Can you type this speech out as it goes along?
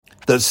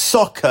The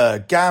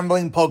Soccer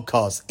Gambling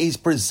Podcast is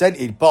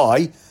presented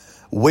by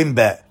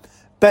WynnBET.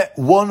 Bet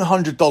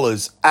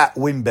 $100 at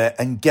WynnBET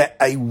and get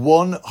a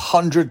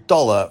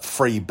 $100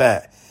 free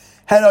bet.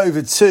 Head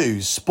over to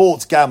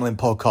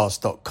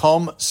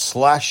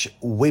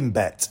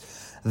sportsgamblingpodcast.com/WynnBET.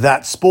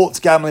 That's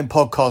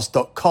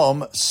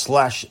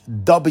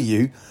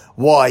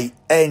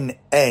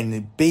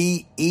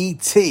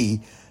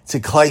sportsgamblingpodcast.com/WYNNBET to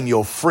claim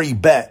your free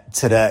bet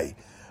today.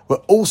 We're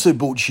also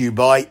brought to you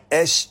by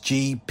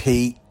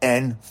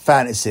SGPN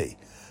Fantasy.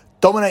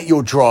 Dominate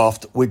your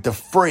draft with the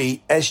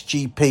free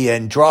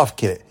SGPN draft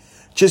kit.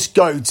 Just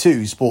go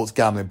to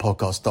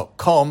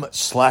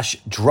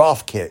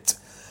sportsgamblingpodcast.com/draft kit.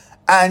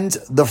 And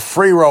the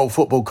free roll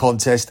football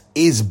contest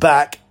is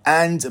back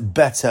and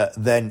better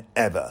than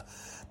ever.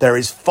 There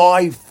is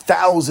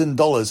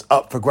 $5,000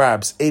 up for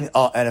grabs in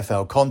our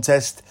NFL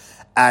contest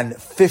and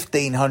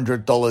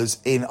 $1,500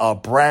 in our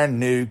brand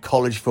new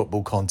college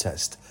football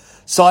contest.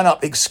 Sign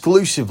up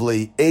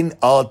exclusively in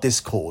our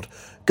Discord.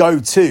 Go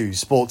to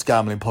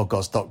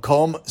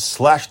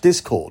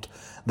sportsgamblingpodcast.com/Discord.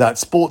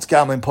 That's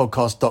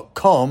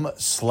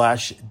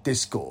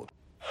sportsgamblingpodcast.com/Discord.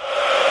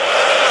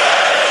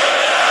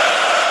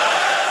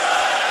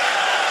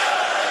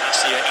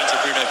 Malacia into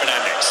Bruno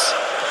Fernandes.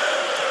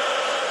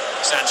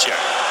 Sancho.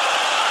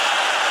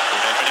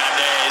 Bruno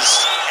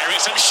Fernandes.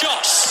 Eriksen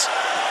shots.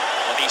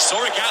 Well, he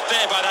saw a gap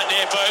there by that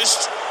near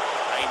post.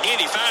 He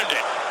nearly found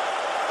it.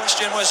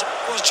 Question was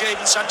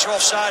Jadon Sancho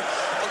offside?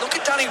 But look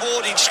at Danny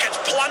Ward, he just gets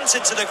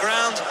planted to the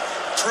ground,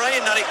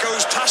 praying that it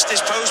goes past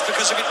his post,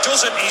 because if it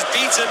doesn't, he's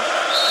beaten.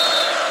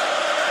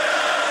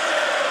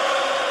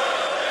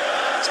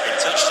 It's been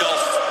touched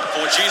off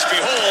for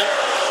Dewsbury Hall.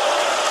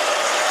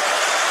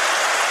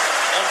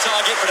 On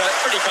target, but a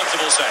pretty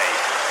comfortable save.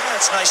 Yeah,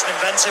 it's nice and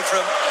inventive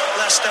from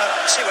Leicester.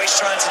 See what he's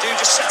trying to do,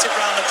 just set it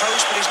round the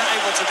post, but he's not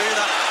able to do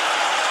that.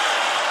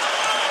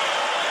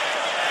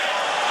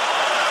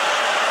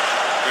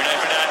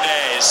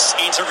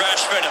 Into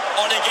Rashford,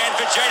 on again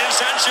for Jadon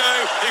Sancho,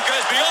 who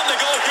goes beyond the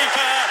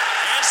goalkeeper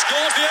and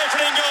scores the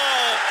opening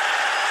goal.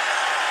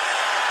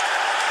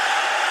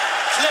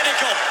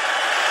 Clinical.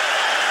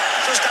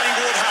 Does Danny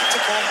Ward have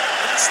to come?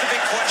 That's the big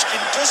question.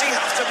 Does he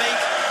have to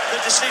make the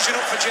decision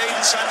up for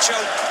Jadon Sancho?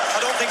 I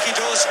don't think he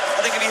does.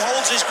 I think if he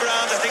holds his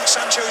ground, I think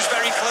Sancho's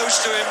very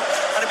close to him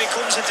and it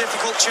becomes a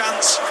difficult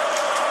chance.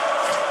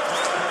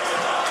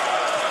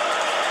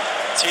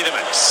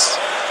 Tielemans,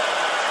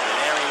 an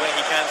area where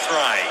he can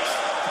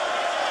thrive.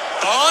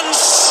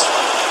 Barnes!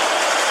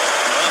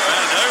 Well, out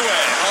of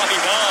nowhere, Harvey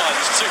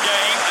Barnes took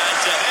aim and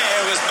De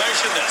Gea was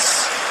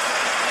motionless.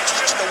 It's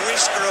just a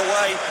whisker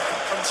away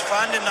from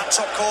finding that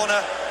top corner.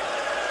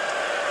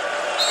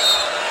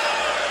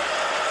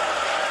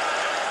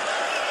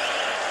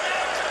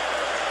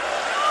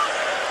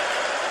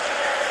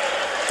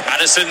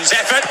 Maddison's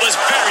effort was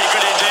very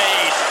good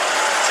indeed.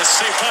 It's a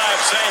superb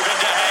save in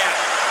De Gea.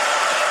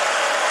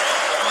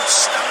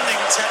 Outstanding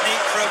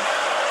technique from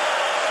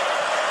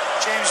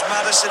James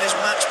Maddison is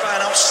matched by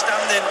an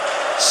outstanding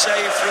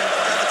save from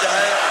David De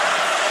Gea.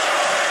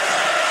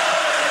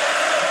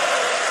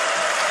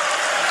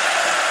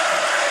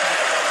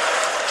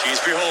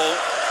 Dewsbury Hall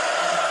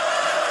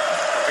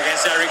up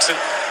against Eriksen.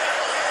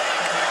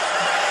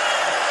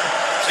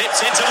 Flips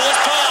in towards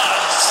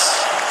Barnes.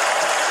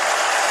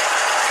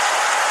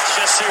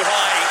 Just too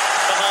high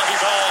for Harvey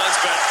Barnes,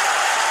 but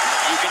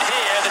you can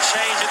hear the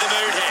change in the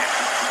mood here.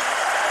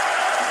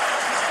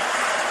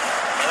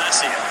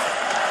 Malacia.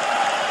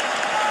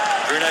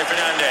 Bruno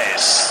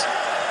Fernandes.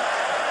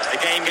 The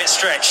game gets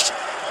stretched.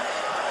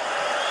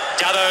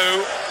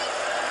 Dalot.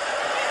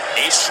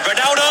 It's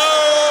Ronaldo!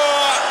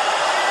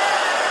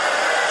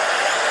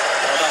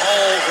 Well, the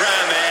whole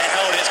ground there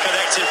held its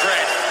collective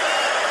breath.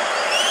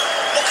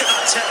 Look at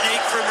that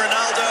technique from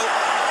Ronaldo.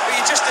 But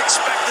you just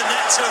expect the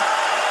net to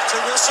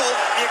rustle.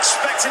 You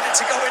expected it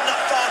to go in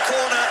that far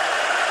corner.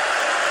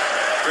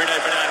 Bruno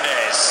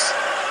Fernandes.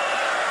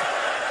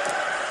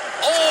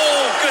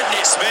 Oh,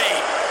 goodness me.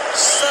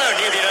 So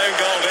near the own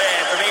goal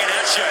there from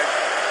Iheanacho.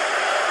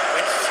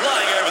 Went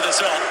flying over the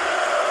top.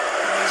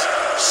 He's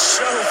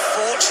so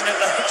fortunate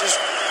that it just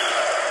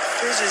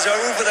fizzes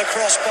over the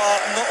crossbar,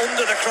 not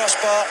under the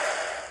crossbar.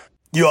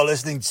 You are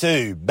listening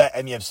to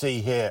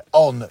BetMUFC here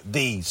on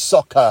the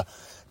Soccer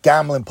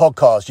Gambling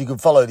Podcast. You can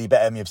follow the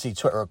BetMUFC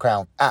Twitter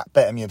account at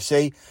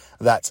BetMUFC.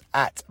 That's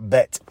at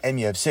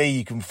BetMUFC.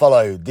 You can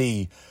follow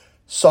the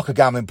Soccer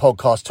Gambling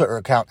Podcast Twitter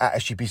account at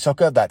SGP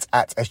Soccer. That's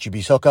at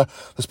SGP Soccer.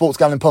 The Sports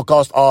Gambling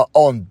Podcast are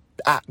on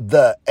at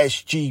the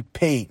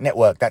SGP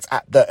Network. That's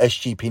at the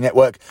SGP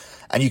Network.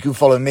 And you can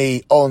follow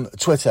me on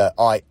Twitter.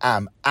 I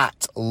am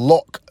at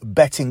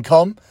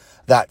LockBettingCom.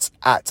 That's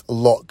at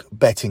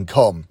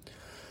LockBettingCom.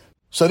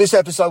 So this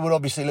episode will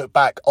obviously look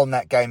back on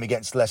that game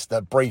against Leicester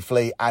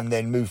briefly and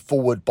then move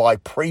forward by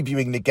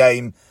previewing the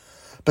game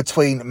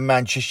between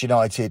Manchester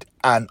United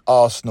and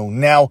Arsenal.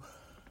 Now,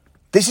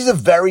 this is a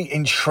very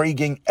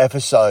intriguing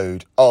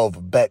episode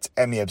of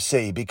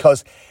BetMUFC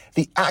because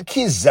the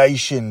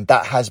accusation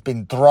that has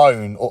been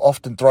thrown or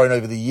often thrown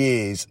over the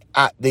years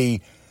at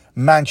the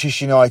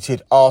Manchester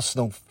United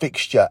Arsenal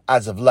fixture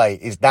as of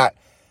late is that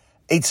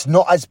it's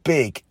not as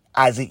big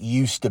as it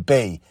used to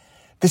be.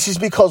 This is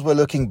because we're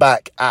looking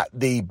back at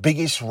the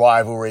biggest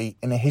rivalry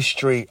in the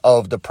history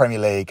of the Premier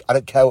League. I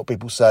don't care what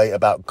people say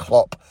about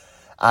Klopp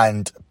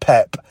and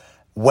Pep.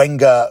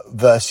 Wenger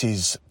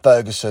versus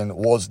Ferguson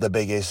was the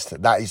biggest.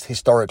 That is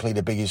historically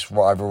the biggest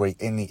rivalry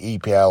in the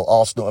EPL.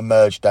 Arsenal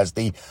emerged as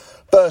the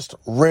first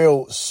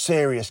real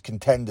serious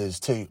contenders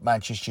to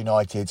Manchester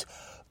United's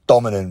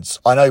dominance.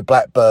 I know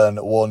Blackburn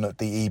won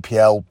the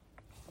EPL,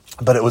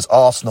 but it was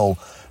Arsenal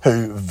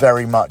who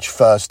very much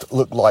first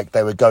looked like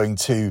they were going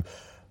to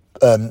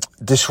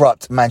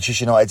disrupt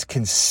Manchester United's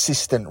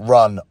consistent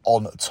run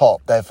on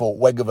top. Therefore,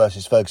 Wenger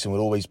versus Ferguson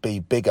will always be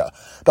bigger.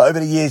 But over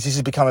the years, this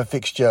has become a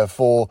fixture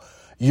for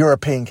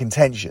European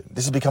contention.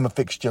 This has become a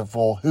fixture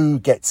for who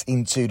gets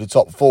into the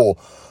top four,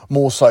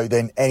 more so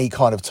than any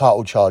kind of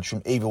title charge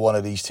from either one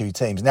of these two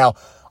teams. Now,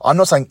 I'm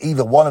not saying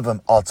either one of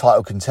them are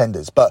title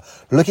contenders, but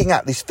looking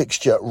at this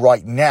fixture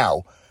right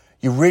now,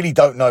 you really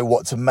don't know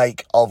what to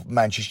make of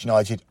Manchester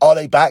United. Are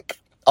they back?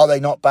 Are they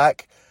not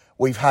back?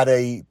 We've had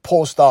a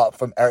poor start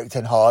from Erik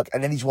ten Hag,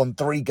 and then he's won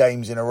 3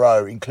 games in a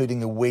row,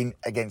 including a win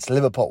against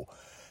Liverpool.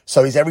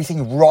 So is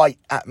everything right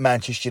at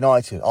Manchester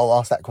United? I'll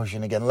ask that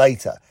question again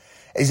later.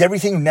 Is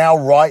everything now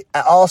right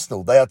at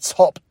Arsenal? They are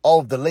top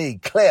of the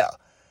league, clear.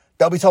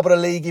 They'll be top of the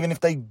league even if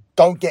they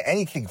don't get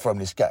anything from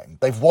this game.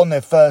 They've won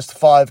their first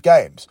 5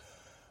 games.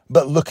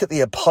 But look at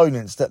the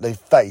opponents that they've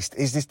faced.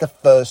 Is this the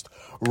first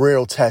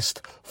real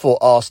test for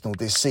Arsenal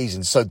this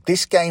season? So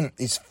this game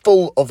is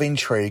full of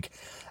intrigue,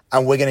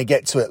 and we're going to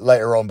get to it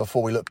later on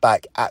before we look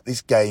back at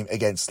this game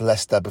against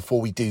Leicester.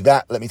 Before we do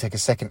that, let me take a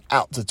second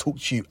out to talk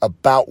to you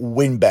about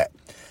WynnBET.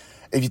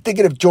 If you're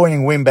thinking of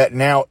joining WynnBET,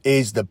 now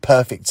is the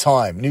perfect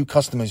time. New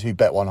customers who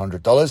bet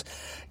 $100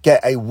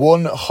 get a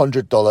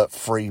 $100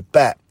 free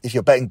bet. If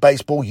you're betting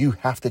baseball, you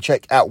have to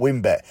check out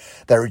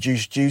WynnBET. Their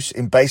reduced juice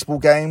in baseball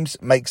games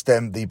makes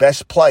them the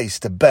best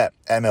place to bet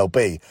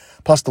MLB.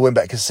 Plus, the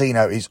WynnBET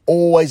casino is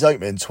always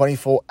open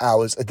 24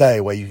 hours a day,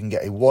 where you can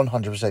get a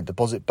 100%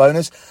 deposit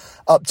bonus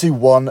up to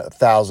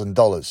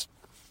 $1,000.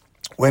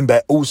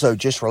 WynnBET also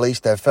just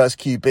released their first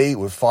QB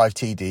with 5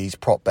 TDs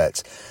prop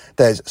bets.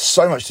 There's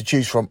so much to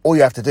choose from. All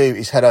you have to do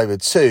is head over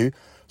to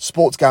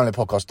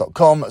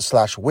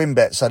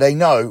sportsgamblingpodcast.com/WynnBET so they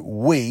know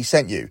we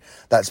sent you.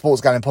 That's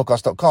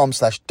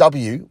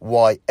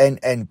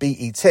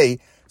sportsgamblingpodcast.com/WYNNBET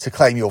to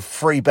claim your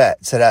free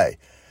bet today.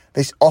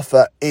 This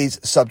offer is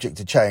subject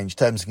to change.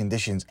 Terms and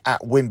conditions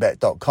at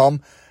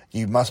wynnbet.com.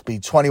 You must be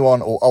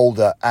 21 or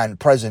older and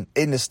present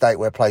in the state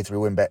where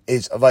playthrough WynnBET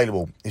is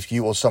available. If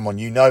you or someone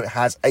you know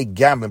has a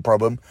gambling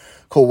problem,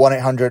 call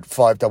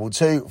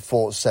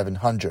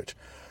 1-800-522-4700.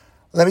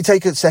 Let me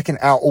take a second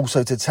out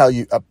also to tell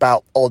you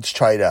about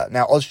OddsTrader.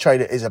 Now,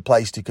 OddsTrader is a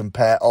place to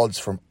compare odds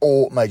from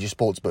all major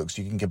sportsbooks.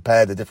 You can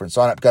compare the different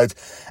sign-up codes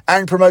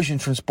and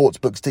promotions from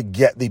sportsbooks to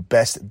get the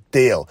best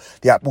deal.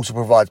 The app also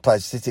provides player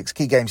statistics,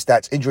 key game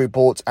stats, injury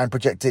reports, and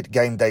projected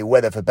game day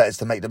weather for bettors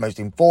to make the most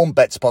informed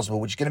bets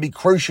possible, which is going to be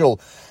crucial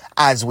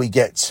as we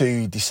get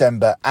to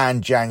December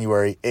and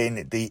January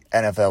in the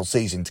NFL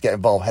season. To get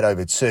involved, head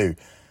over to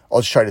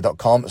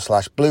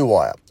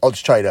oddstrader.com/bluewire.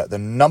 OddsTrader, the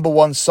number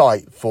one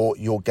site for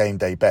your game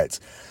day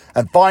bets.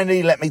 And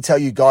finally, let me tell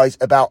you guys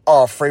about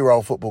our free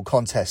roll football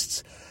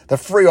contests. The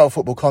free roll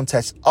football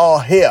contests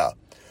are here.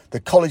 The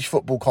college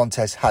football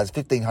contest has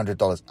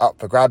 $1,500 up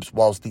for grabs,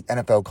 whilst the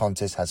NFL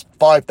contest has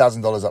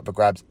 $5,000 up for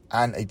grabs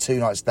and a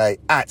 2-night stay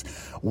at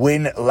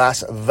Wynn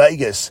Las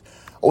Vegas.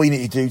 All you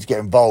need to do to get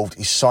involved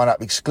is sign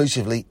up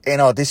exclusively in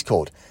our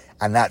Discord,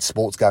 and that's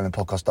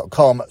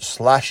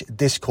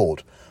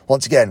sportsgamblingpodcast.com/Discord.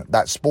 Once again,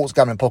 that's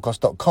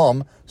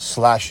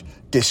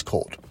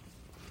sportsgamblingpodcast.com/Discord.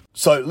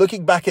 So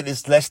looking back at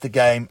this Leicester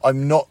game,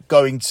 I'm not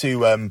going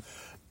to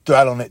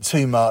dwell on it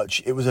too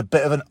much. It was a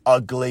bit of an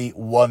ugly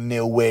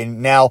 1-0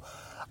 win. Now,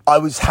 I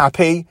was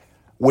happy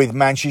with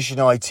Manchester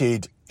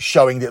United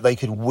showing that they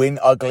could win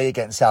ugly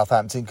against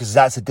Southampton, because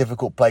that's a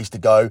difficult place to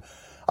go.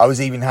 I was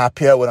even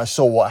happier when I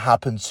saw what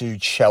happened to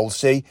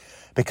Chelsea,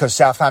 because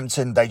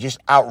Southampton, they just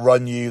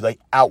outrun you, they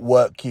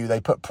outwork you, they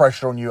put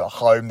pressure on you at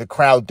home, the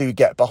crowd do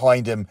get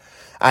behind them,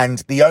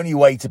 and the only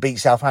way to beat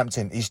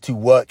Southampton is to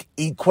work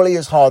equally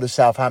as hard as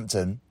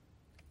Southampton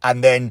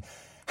and then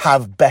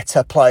have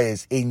better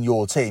players in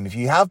your team. If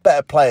you have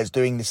better players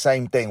doing the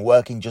same thing,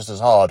 working just as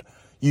hard,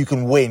 you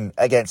can win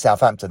against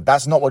Southampton.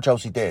 That's not what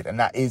Chelsea did, and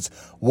that is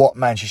what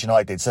Manchester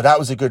United did, so that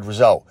was a good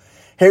result.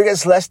 Here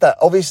against Leicester,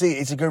 obviously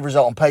it's a good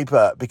result on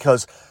paper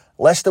because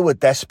Leicester were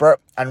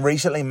desperate, and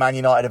recently Man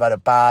United have had a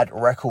bad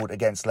record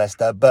against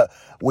Leicester, but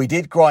we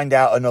did grind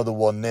out another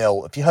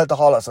 1-0. If you heard the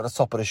highlights at the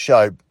top of the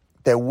show,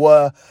 there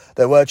were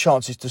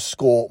chances to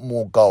score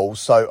more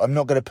goals, so I'm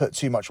not going to put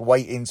too much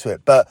weight into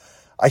it. But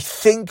I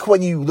think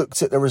when you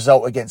looked at the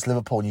result against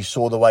Liverpool and you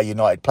saw the way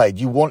United played,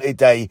 you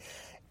wanted a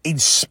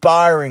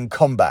inspiring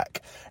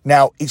comeback.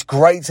 Now, it's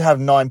great to have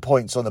 9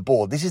 points on the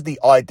board. This is the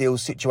ideal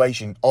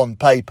situation on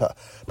paper.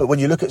 But when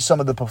you look at some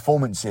of the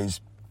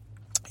performances,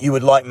 you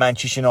would like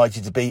Manchester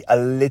United to be a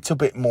little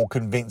bit more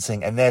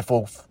convincing, and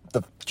therefore,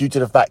 due to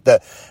the fact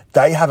that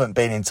they haven't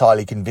been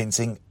entirely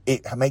convincing,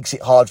 it makes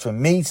it hard for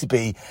me to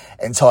be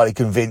entirely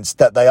convinced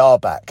that they are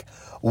back.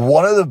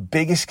 One of the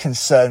biggest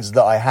concerns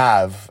that I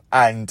have,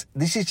 and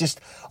this is just,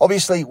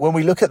 obviously, when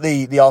we look at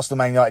the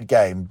Arsenal-Man United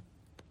game,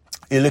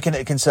 you're looking at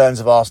the concerns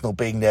of Arsenal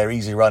being there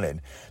easy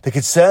running. The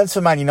concerns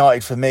for Man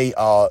United for me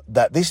are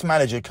that this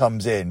manager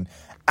comes in.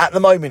 At the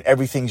moment,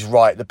 everything's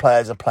right. The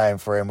players are playing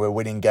for him. We're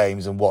winning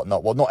games and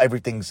whatnot. Well, not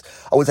everything's,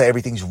 I would say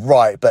everything's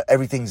right, but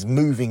everything's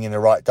moving in the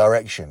right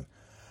direction.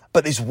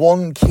 But there's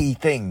one key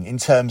thing in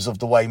terms of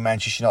the way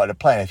Manchester United are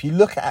playing. If you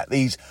look at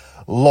these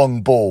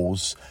long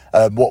balls,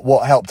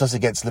 what helped us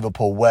against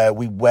Liverpool, where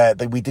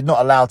we did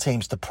not allow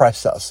teams to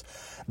press us.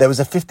 There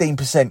was a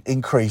 15%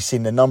 increase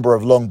in the number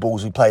of long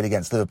balls we played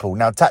against Liverpool.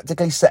 Now,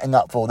 tactically setting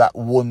up for that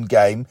one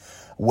game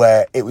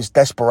where it was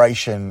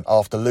desperation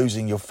after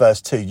losing your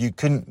first two. You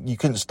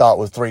couldn't start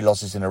with 3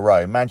 losses in a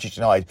row.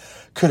 Manchester United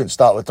couldn't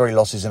start with 3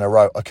 losses in a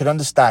row. I could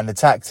understand the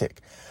tactic,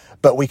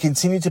 but we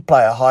continue to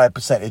play a higher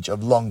percentage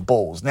of long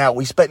balls. Now,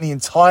 we spent the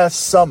entire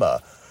summer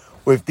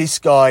with this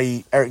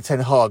guy, Erik ten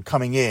Hag,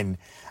 coming in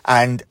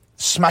and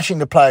smashing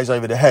the players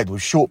over the head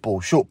with short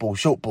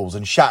balls,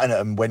 and shouting at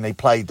them when they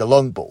played the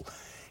long ball.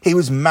 He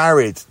was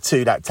married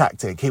to that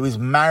tactic. He was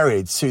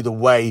married to the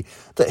way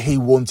that he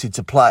wanted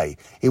to play.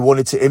 He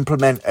wanted to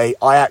implement a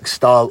Ajax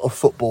style of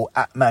football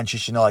at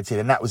Manchester United,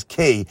 and that was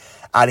key.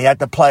 And he had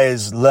the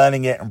players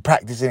learning it and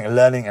practicing it and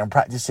learning and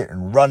practicing it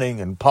and running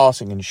and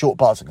passing and short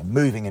passing and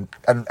moving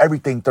and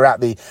everything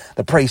throughout the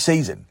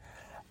pre-season.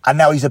 And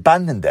now he's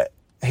abandoned it.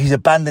 He's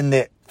abandoned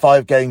it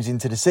 5 games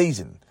into the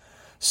season.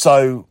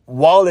 So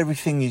while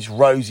everything is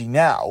rosy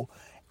now,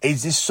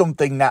 is this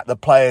something that the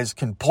players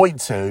can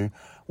point to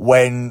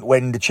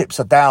when the chips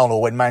are down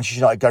or when Manchester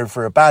United go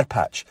through a bad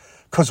patch?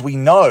 Because we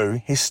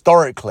know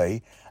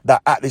historically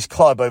that at this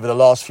club over the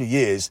last few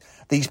years,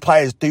 these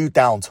players do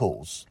down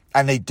tools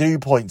and they do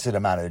point to the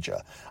manager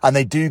and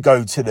they do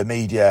go to the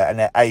media and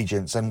their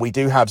agents, and we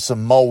do have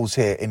some moles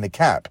here in the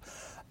camp.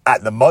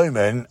 At the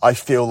moment, I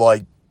feel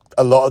like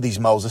a lot of these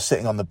moles are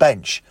sitting on the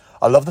bench.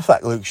 I love the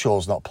fact Luke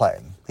Shaw's not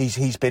playing.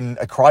 He's been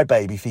a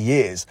crybaby for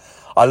years.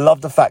 I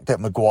love the fact that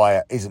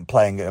Maguire isn't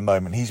playing at the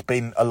moment. He's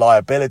been a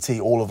liability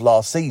all of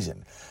last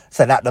season.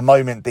 So at the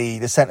moment,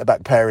 the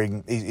centre-back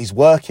pairing is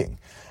working.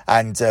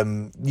 And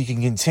you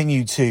can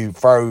continue to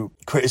throw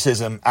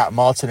criticism at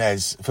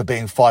Martinez for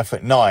being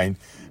 5'9",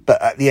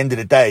 but at the end of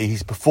the day,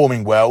 he's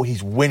performing well.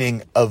 He's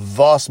winning a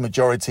vast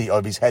majority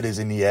of his headers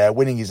in the air,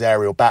 winning his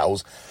aerial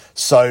battles.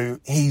 So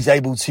he's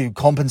able to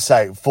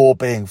compensate for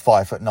being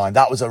 5'9".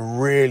 That was a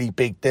really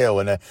big deal,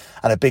 and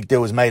a big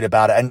deal was made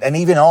about it. And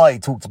even I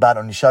talked about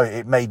it on the show.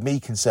 It made me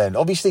concerned.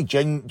 Obviously,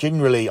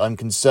 generally, I'm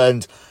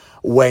concerned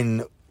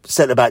when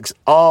centre-backs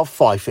are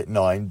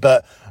 5'9",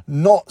 but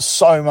not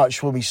so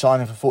much when we sign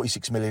him for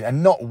 46 million,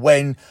 and not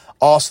when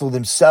Arsenal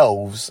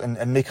themselves and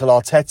Mikel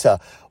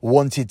Arteta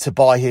wanted to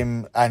buy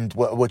him and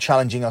were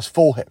challenging us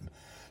for him.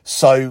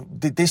 So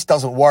this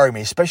doesn't worry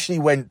me, especially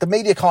when the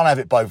media can't have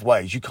it both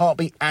ways. You can't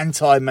be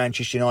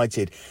anti-Manchester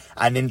United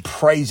and then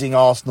praising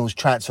Arsenal's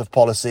transfer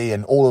policy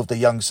and all of the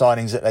young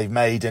signings that they've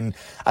made and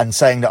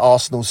saying that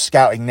Arsenal's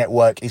scouting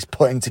network is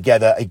putting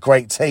together a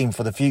great team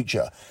for the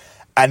future.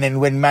 And then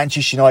when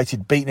Manchester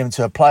United beat them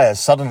to a player,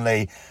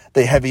 suddenly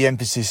the heavy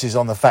emphasis is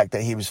on the fact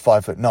that he was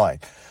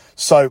 5'9".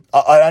 So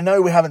I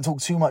know we haven't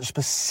talked too much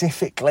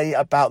specifically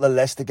about the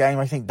Leicester game.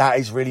 I think that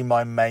is really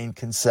my main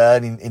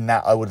concern in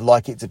that I would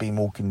like it to be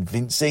more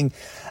convincing.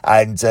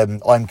 And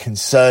I'm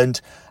concerned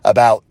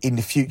about in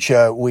the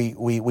future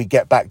we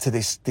get back to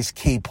this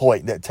key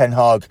point that Ten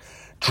Hag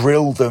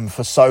drilled them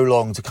for so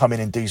long to come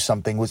in and do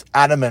something, was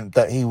adamant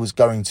that he was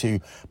going to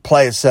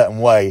play a certain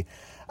way.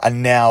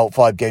 And now,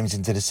 5 games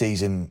into the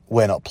season,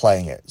 we're not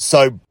playing it.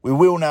 So we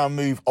will now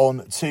move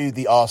on to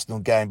the Arsenal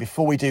game.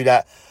 Before we do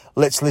that,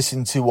 let's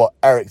listen to what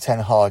Erik ten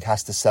Hag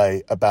has to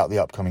say about the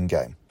upcoming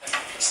game. It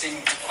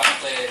seemed quite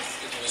clear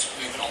that there was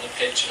movement on the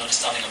pitch and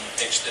understanding on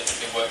the pitch that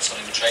had been worked on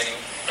in the training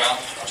ground.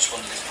 I just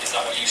wondered, is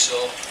that what you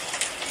saw?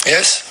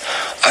 Yes,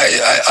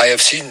 I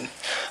have seen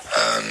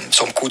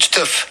some good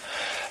stuff,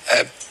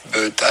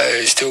 but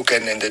I still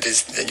can, and that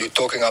is that you're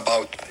talking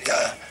about,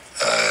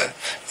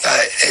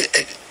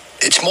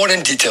 it's more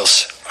than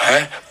details,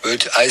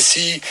 but I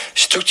see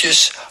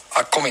structures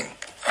are coming.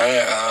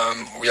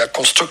 We are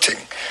constructing,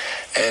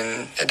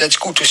 and that's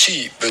good to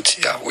see. But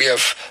we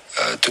have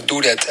to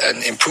do that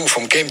and improve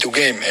from game to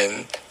game,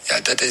 and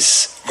that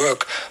is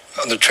work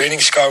on the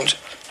training ground.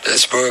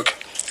 That's work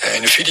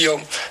in the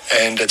video,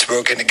 and that's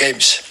work in the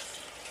games.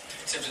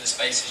 In terms of the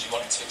spaces you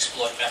wanted to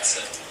exploit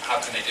better, how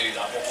can they do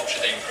that? What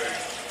should they improve?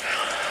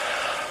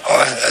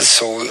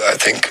 So I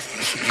think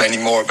many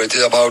more, but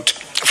it's about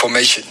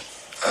formation.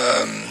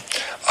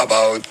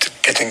 About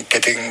getting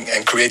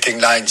and creating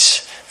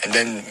lines and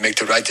then make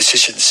the right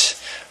decisions.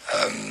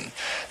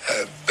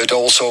 But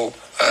also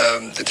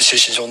the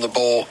decisions on the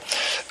ball,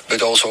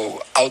 but also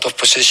out of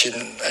position.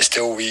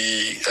 Still,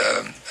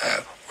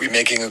 we're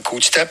making a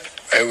good step.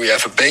 We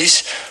have a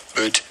base,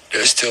 but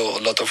there's still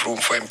a lot of room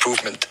for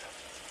improvement.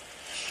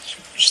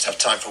 We just have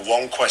time for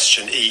one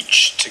question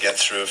each to get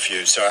through a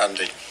few. So,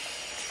 Andy.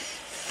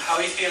 How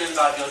are you feeling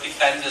about your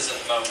defenders at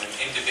the moment,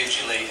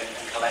 individually and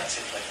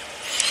collectively?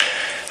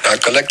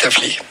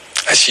 Collectively,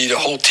 I see the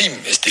whole team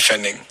is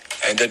defending,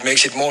 and that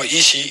makes it more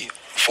easy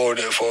for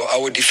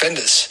our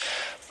defenders.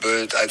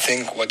 But I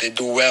think what they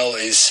do well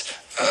is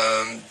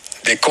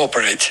they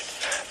cooperate,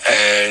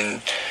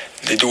 and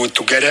they do it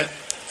together,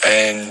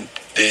 and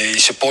they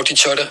support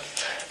each other,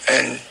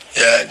 and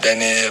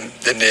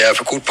then they have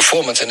a good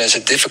performance, and it's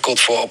difficult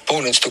for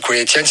opponents to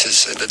create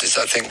chances. And that is,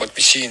 I think, what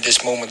we see in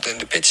this moment in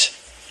the pitch.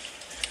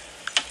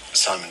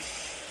 Simon.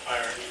 Hi,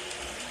 Eric.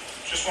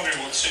 Just wondering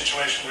what the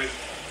situation with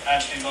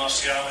Anthony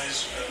Martial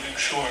is, Luke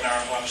Shaw and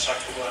Aaron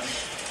Wan-Bissaka were in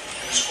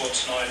the squad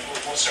tonight.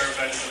 What's their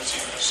availability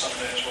for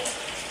Sunday as well?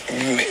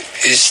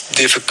 It's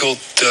difficult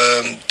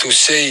to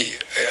say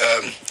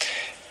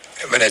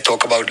when I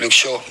talk about Luke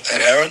Shaw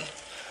and Aaron,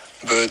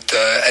 but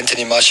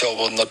Anthony Martial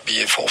will not be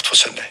involved for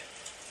Sunday.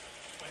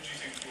 When do you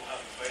think you'll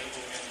have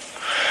available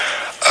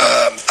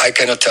again? I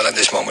cannot tell at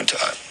this moment.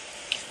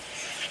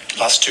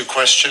 Last two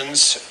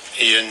questions,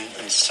 Ian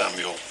and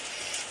Samuel.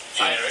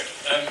 Hi, Eric.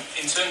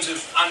 In terms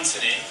of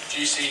Anthony, do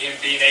you see him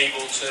being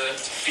able to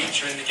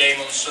feature in the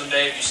game on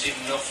Sunday? Have you seen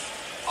enough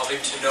of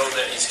him to know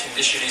that his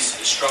condition is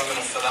strong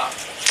enough for that?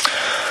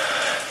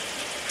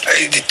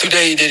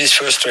 Today he did his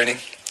first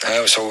training,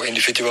 so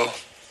individual.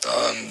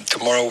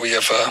 Tomorrow we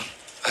have a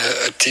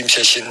team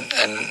session,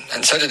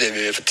 and Saturday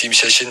we have a team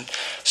session.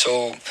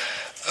 So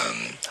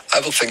I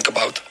will think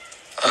about,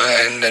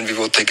 and then we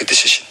will take a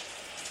decision.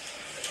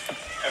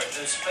 Eric,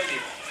 there's maybe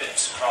a bit of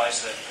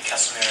surprise that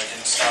Casemiro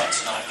didn't start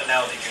tonight, but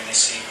now that you're in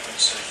this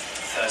sequence of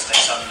Thursday,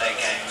 Sunday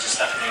games, is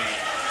that new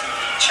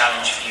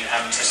challenge for you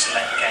having to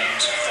select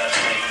games for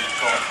Thursday? You've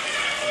got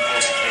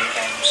important league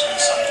games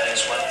on Sunday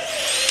as well.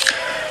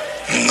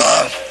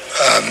 No,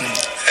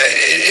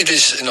 it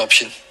is an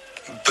option,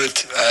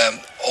 but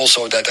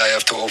also that I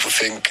have to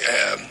overthink.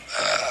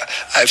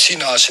 I've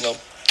seen Arsenal,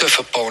 tough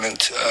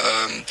opponent.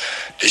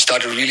 They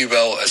started really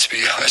well, as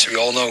we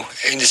all know,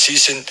 in the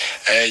season.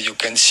 You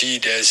can see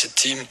there's a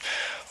team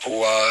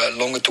who are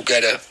longer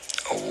together.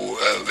 Who,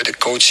 with the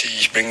coach,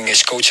 he's bringing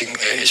his coaching,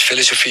 his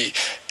philosophy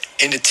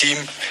in the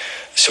team.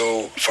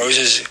 So for us,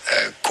 it's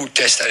a good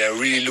test, and I'm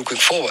really looking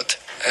forward.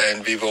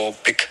 And we will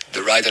pick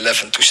the right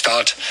 11 to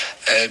start.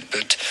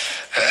 But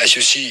as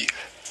you see,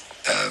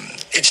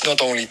 it's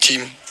not only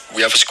team.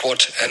 We have a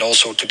squad, and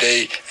also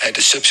today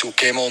the subs who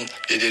came on,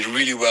 they did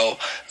really well,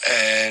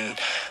 and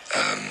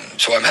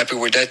so I'm happy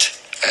with that.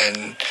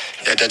 And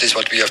that is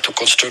what we have to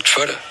construct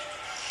further.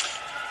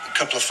 A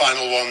couple of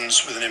final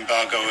ones with an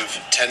embargo of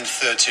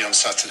 10:30 on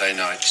Saturday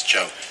night.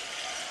 Joe.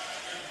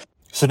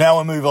 So now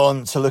we'll move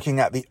on to looking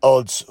at the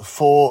odds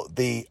for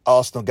the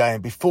Arsenal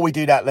game. Before we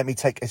do that, let me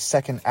take a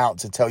second out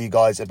to tell you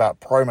guys about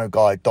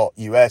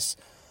promoguide.us.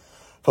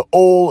 For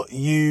all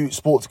you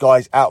sports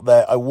guys out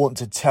there, I want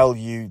to tell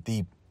you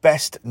the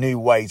best new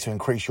way to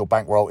increase your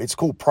bankroll. It's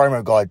called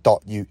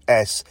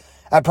promoguide.us.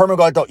 At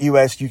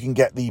promoguide.us, you can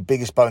get the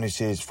biggest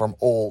bonuses from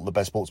all the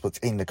best sportsbooks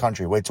in the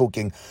country. We're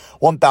talking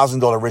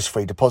 $1,000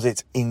 risk-free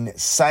deposits,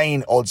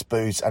 insane odds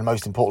boosts, and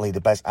most importantly,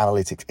 the best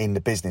analytics in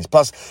the business.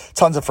 Plus,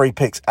 tons of free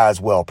picks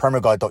as well.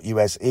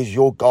 Promoguide.us is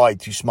your guide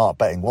to smart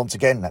betting. Once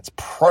again, that's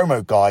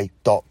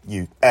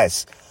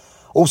promoguide.us.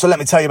 Also, let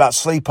me tell you about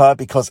Sleeper,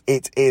 because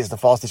it is the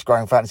fastest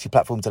growing fantasy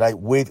platform today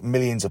with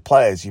millions of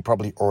players. You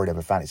probably already have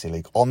a fantasy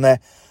league on there.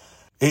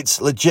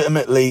 It's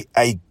legitimately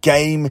a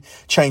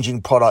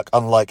game-changing product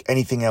unlike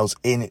anything else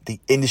in the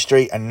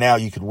industry. And now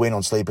you could win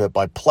on Sleeper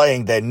by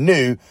playing their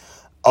new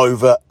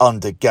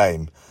over-under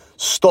game.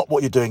 Stop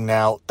what you're doing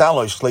now,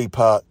 download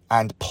Sleeper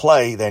and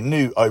play their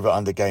new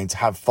over-under game to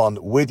have fun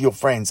with your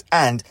friends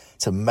and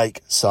to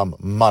make some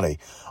money.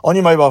 On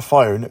your mobile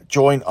phone,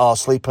 join our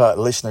Sleeper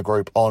listener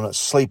group on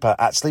Sleeper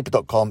at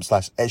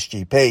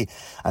sleeper.com/SGP,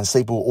 and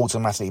Sleeper will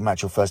automatically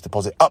match your first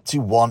deposit up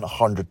to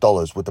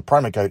 $100 with the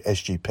promo code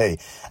SGP.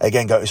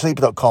 Again, go to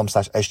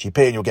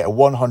sleeper.com/SGP and you'll get a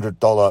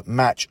 $100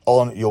 match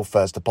on your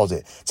first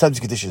deposit. Terms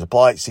and conditions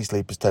apply. See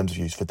Sleeper's terms of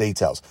use for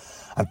details.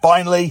 And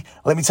finally,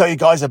 let me tell you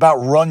guys about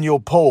Run Your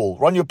Pool.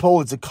 Run Your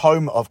Pool is a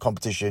comb of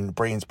competition,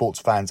 bringing sports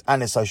fans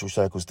and their social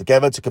circles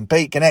together to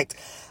compete, connect,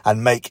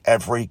 and make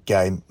every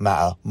game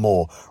matter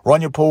more. Run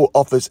Your Pool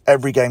offers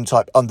every game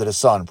type under the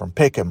sun, from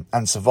Pick'em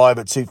and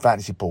Survivor to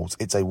fantasy pools.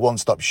 It's a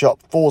one-stop shop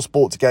for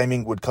sports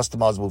gaming with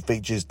customizable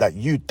features that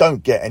you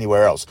don't get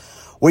anywhere else.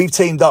 We've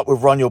teamed up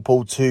with Run Your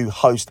Pool to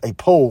host a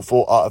pool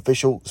for our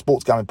official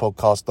Sports Gambling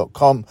Podcast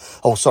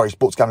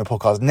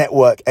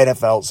Network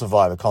NFL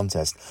Survivor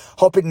contest.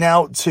 Hop in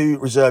now to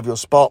reserve your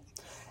spot.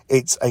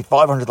 It's a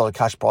 $500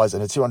 cash prize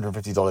and a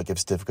 $250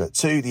 gift certificate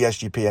to the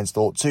SGPN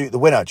store to the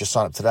winner. Just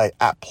sign up today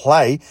at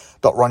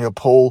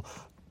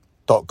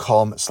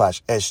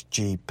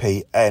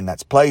play.runyourpool.com/SGPN.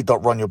 That's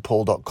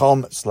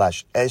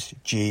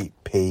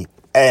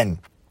play.runyourpool.com/SGPN.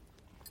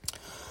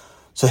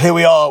 So here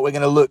we are. We're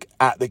going to look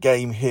at the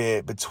game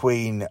here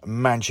between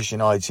Manchester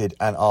United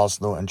and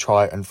Arsenal and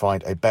try and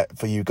find a bet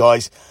for you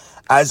guys.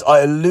 As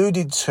I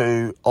alluded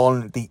to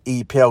on the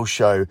EPL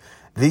show,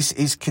 this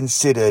is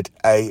considered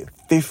a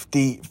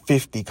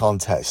 50-50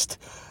 contest.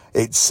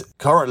 It's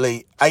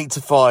currently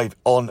 8-5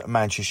 on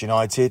Manchester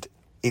United.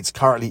 It's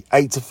currently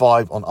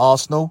 8-5 on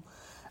Arsenal.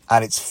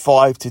 And it's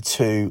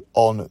 5-2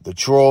 on the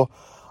draw.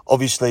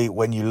 Obviously,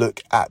 when you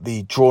look at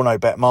the draw no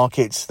bet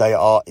markets, they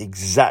are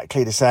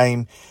exactly the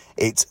same.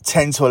 It's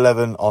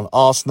 10-11 on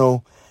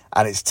Arsenal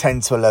and it's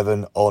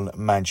 10-11 on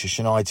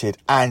Manchester United.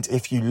 And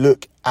if you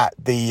look at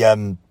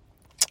the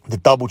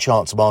double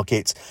chance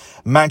markets,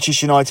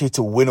 Manchester United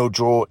to win or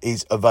draw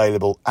is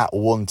available at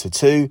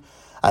 1-2.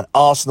 And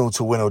Arsenal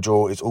to win or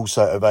draw is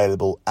also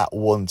available at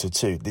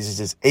 1-2. This is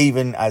as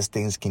even as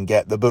things can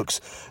get. The books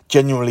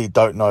genuinely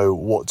don't know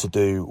what to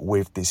do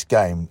with this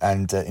game.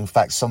 And in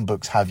fact, some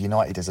books have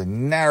United as a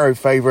narrow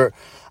favourite.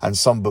 And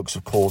some books,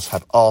 of course,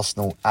 have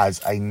Arsenal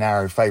as a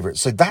narrow favourite.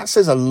 So that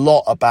says a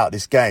lot about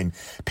this game.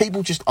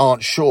 People just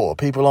aren't sure.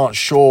 People aren't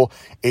sure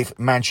if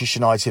Manchester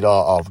United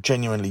are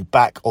genuinely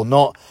back or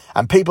not.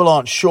 And people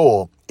aren't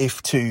sure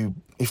if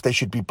they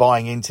should be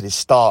buying into this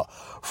start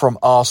from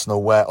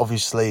Arsenal, where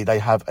obviously they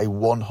have a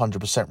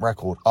 100%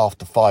 record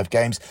after 5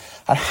 games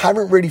and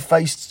haven't really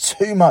faced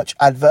too much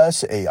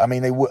adversity. I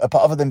mean,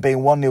 other than being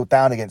 1-0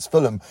 down against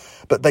Fulham,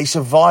 but they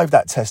survived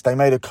that test. They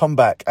made a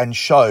comeback and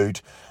showed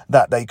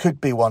that they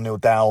could be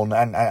 1-0 down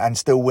and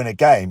still win a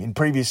game. In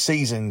previous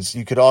seasons,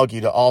 you could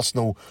argue that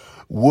Arsenal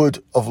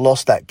would have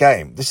lost that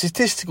game. The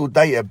statistical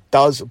data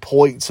does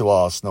point to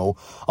Arsenal.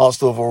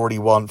 Arsenal have already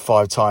won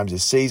 5 times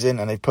this season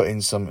and they've put in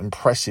some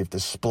impressive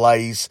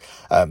displays.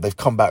 They've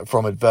come back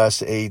from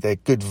adversity. They're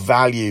good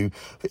value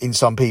in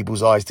some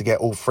people's eyes to get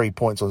all 3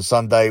 points on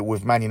Sunday,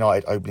 with Man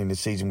United opening the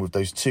season with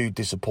those 2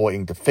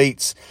 disappointing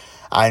defeats.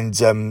 And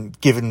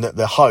given that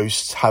the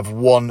hosts have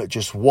won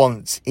just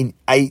once in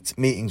 8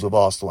 meetings with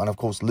Arsenal, and of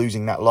course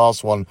losing that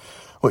last one,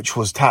 which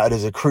was touted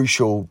as a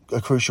crucial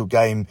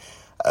game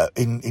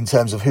in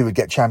terms of who would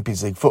get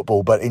Champions League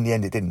football, but in the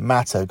end it didn't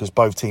matter because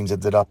both teams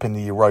ended up in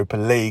the Europa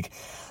League.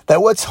 There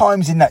were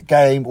times in that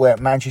game where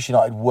Manchester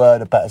United were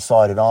the better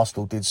side and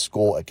Arsenal did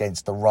score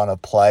against the run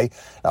of play.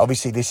 Now,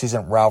 obviously, this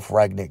isn't Ralph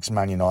Rangnick's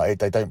Man United.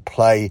 They don't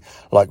play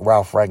like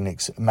Ralph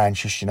Rangnick's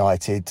Manchester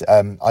United.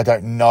 I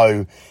don't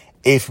know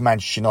if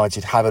Manchester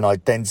United have an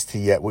identity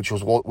yet, which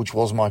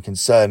was my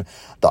concern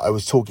that I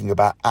was talking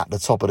about at the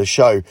top of the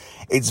show.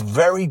 It's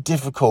very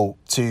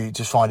difficult to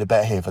find a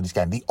bet here for this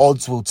game. The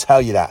odds will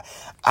tell you that.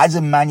 As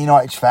a Man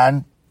United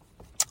fan,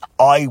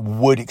 I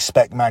would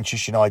expect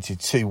Manchester United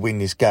to win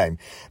this game.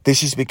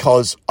 This is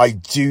because I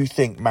do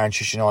think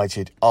Manchester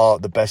United are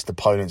the best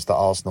opponents that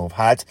Arsenal have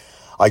had.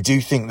 I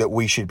do think that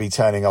we should be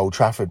turning Old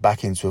Trafford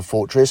back into a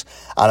fortress.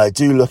 And I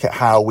do look at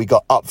how we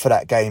got up for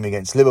that game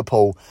against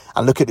Liverpool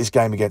and look at this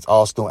game against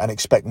Arsenal and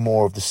expect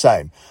more of the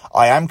same.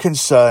 I am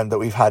concerned that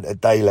we've had a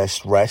day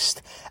less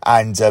rest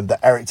and that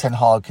Erik ten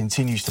Hag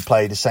continues to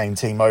play the same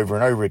team over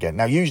and over again.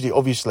 Now, usually,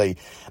 obviously,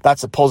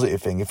 that's a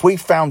positive thing. If we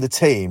found a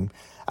team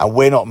and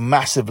we're not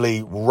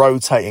massively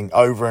rotating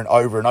over and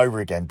over and over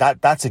again,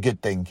 that's a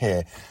good thing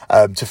here,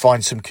 to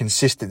find some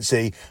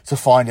consistency, to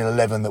find an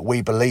 11 that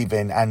we believe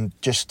in and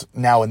just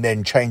now and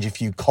then change a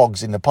few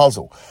cogs in the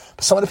puzzle.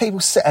 But some of the people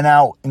sitting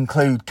out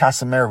include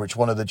Casemiro, which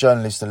one of the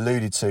journalists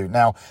alluded to.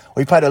 Now,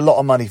 we paid a lot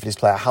of money for this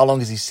player. How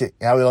long is he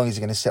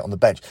going to sit on the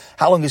bench?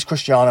 How long is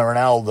Cristiano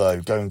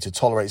Ronaldo going to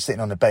tolerate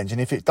sitting on the bench? And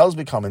if it does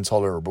become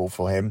intolerable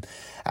for him,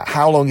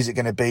 how long is it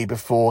going to be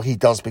before he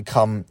does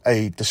become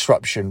a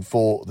disruption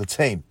for the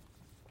team?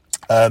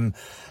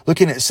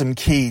 Looking at some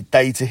key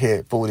data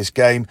here for this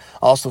game,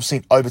 Arsenal have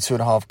seen over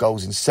 2.5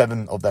 goals in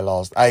 7 of their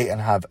last 8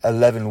 and have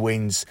 11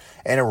 wins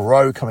in a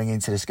row coming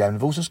into this game.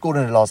 They've also scored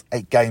in the last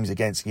 8 games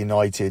against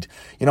United.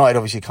 United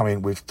obviously coming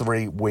in with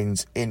 3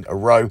 wins in a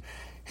row.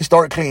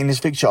 Historically, in this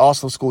fixture,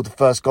 Arsenal scored the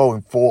first goal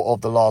in 4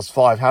 of the last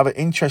 5. However,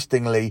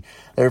 interestingly,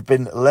 there have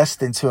been less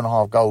than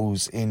 2.5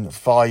 goals in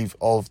 5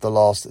 of the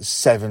last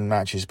 7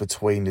 matches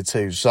between the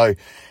two. So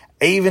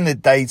even the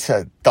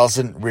data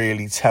doesn't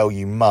really tell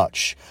you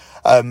much.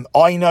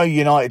 I know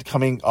United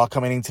are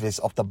coming into this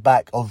off the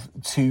back of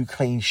 2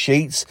 clean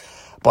sheets,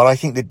 but I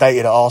think the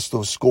data that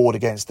Arsenal scored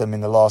against them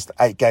in the last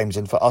 8 games,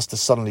 and for us to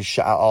suddenly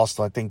shut out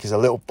Arsenal, I think is a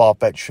little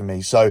far-fetched for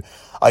me. So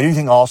I do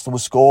think Arsenal will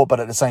score,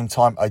 but at the same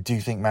time, I do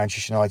think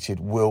Manchester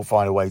United will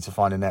find a way to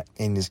find a net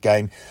in this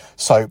game.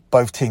 So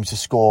both teams to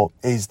score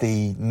is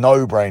the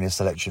no-brainer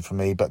selection for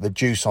me, but the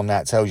juice on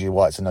that tells you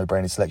why it's a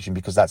no-brainer selection,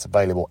 because that's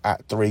available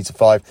at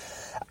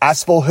 3-5.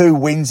 As for who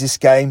wins this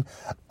game,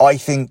 I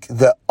think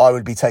that I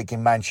would be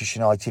taking Manchester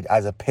United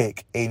as a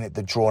pick in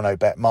the draw no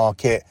bet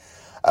market.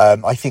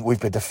 I think we've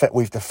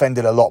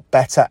defended a lot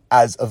better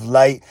as of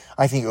late.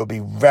 I think it would be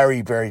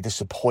very, very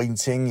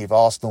disappointing if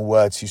Arsenal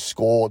were to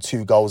score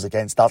 2 goals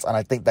against us, and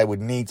I think they would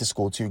need to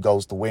score 2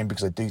 goals to win,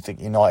 because I do think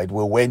United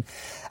will win.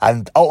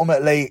 And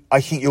ultimately,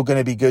 I think you're going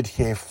to be good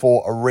here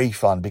for a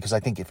refund, because I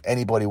think if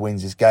anybody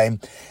wins this game,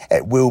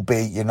 it will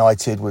be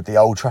United, with the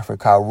Old Trafford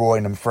crowd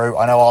roaring them through.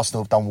 I know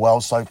Arsenal have done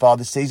well so far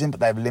this season, but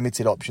they have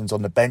limited options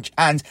on the bench,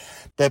 and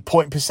their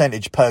point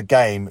percentage per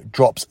game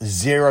drops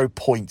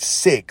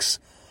 0.6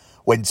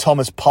 when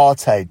Thomas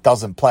Partey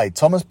doesn't play.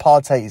 Thomas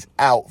Partey is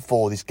out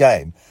for this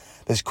game.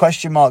 There's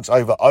question marks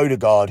over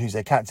Odegaard, who's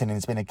their captain and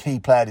has been a key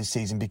player this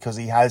season because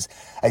he has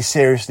a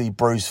seriously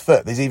bruised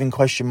foot. There's even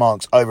question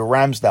marks over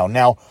Ramsdale.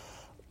 Now,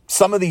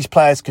 some of these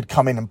players could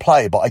come in and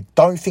play, but I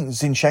don't think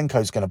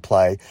Zinchenko's going to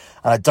play,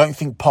 and I don't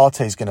think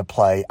Partey's going to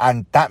play,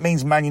 and that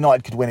means Man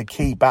United could win a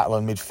key battle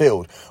in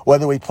midfield.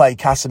 Whether we play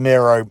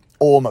Casemiro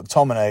or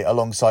McTominay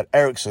alongside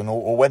Eriksen,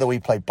 or whether we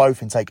play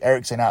both and take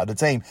Eriksen out of the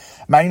team,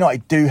 Man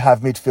United do have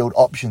midfield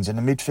options, and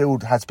the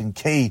midfield has been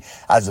key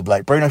as of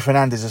late. Bruno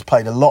Fernandes has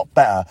played a lot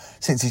better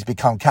since he's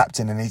become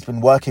captain, and he's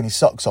been working his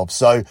socks off.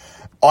 So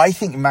I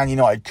think Man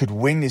United could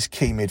win this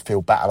key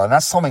midfield battle, and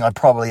that's something I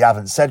probably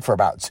haven't said for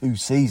about 2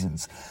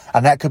 seasons,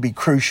 and that could be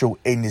crucial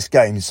in this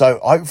game. So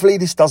hopefully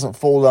this doesn't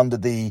fall under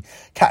the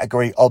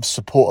category of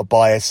supporter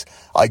bias.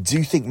 I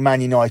do think Man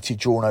United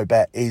draw no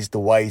bet is the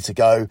way to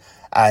go,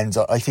 and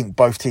I think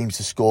both teams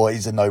to score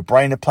is a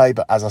no-brainer play,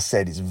 but as I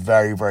said, it's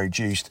very, very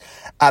juiced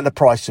at the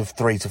price of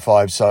 3 to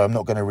 5, so I'm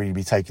not going to really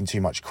be taking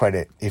too much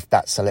credit if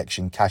that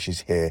selection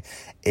cashes here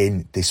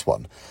in this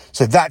one.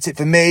 So that's it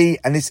for me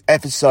and this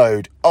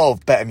episode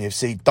of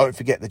BetMUFC. Don't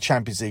forget the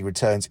Champions League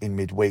returns in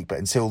midweek, but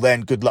until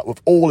then, good luck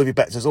with all of your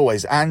bets as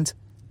always, and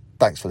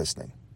thanks for listening.